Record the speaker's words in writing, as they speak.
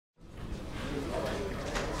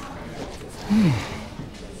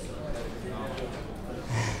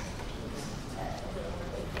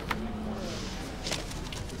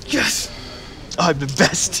Yes! I'm the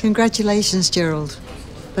best. Congratulations, Gerald.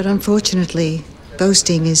 But unfortunately,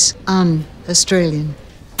 boasting is un-Australian.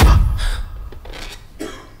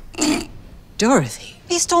 Dorothy.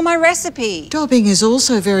 He stole my recipe. Dobbing is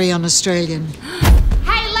also very un-Australian.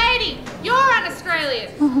 Hey, lady! You're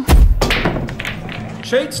un-Australian!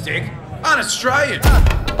 Cheat stick? Un-Australian.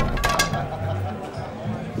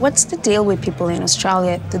 What's the deal with people in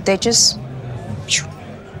Australia? Did they just...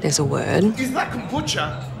 There's a word. Is that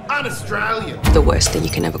kombucha un-Australian? The worst thing you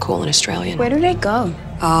can ever call an Australian. Where do they go?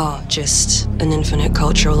 Oh, just an infinite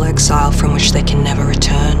cultural exile from which they can never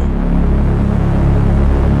return.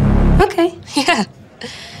 Okay. Yeah.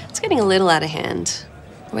 It's getting a little out of hand.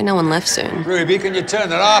 Wait, no one left soon. Ruby, can you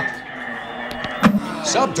turn it up?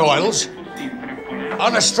 Subtitles?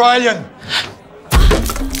 Un-Australian.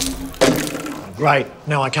 Great.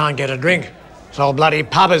 Now I can't get a drink. This whole bloody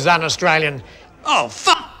pub is un-Australian. Oh,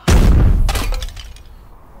 fuck!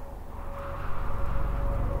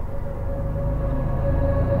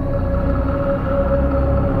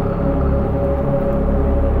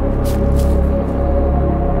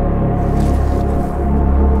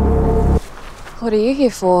 What are you here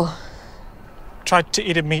for? Tried to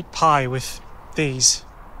eat a meat pie with these.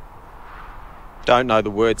 Don't know the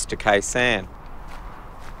words to Khe Sanh.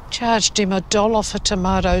 Charged him $1 for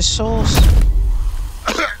tomato sauce.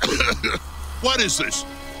 What is this?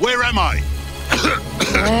 Where am I?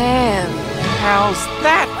 Lamb. How's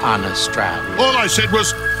that un-Australian? All I said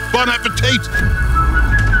was, bon appetit.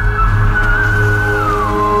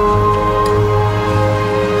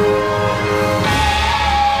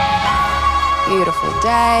 Beautiful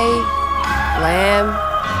day. Lamb.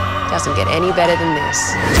 Doesn't get any better than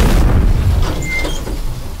this.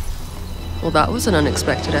 Well, that was an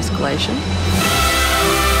unexpected escalation.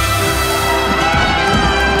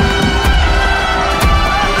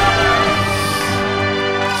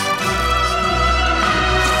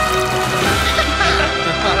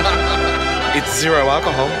 It's 0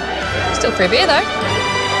 alcohol. Still free beer, though.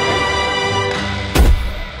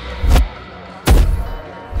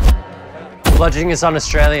 Bludgeoning is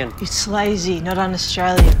un-Australian. It's lazy, not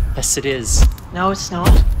un-Australian. Yes, it is. No, it's not.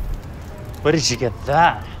 Where did you get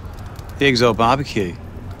that? The Exile barbecue.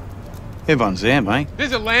 Everyone's there, mate.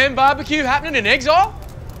 There's a lamb barbecue happening in Exile?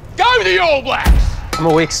 Go the All Blacks! I'm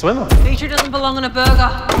a weak swimmer. Feature doesn't belong on a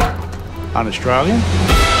burger. Un-Australian?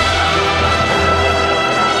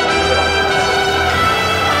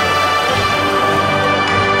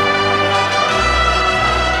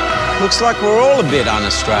 Looks like we're all a bit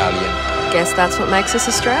un-Australian. Guess that's what makes us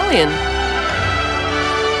Australian.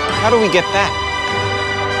 How do we get that?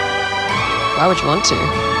 Why would you want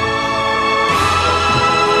to?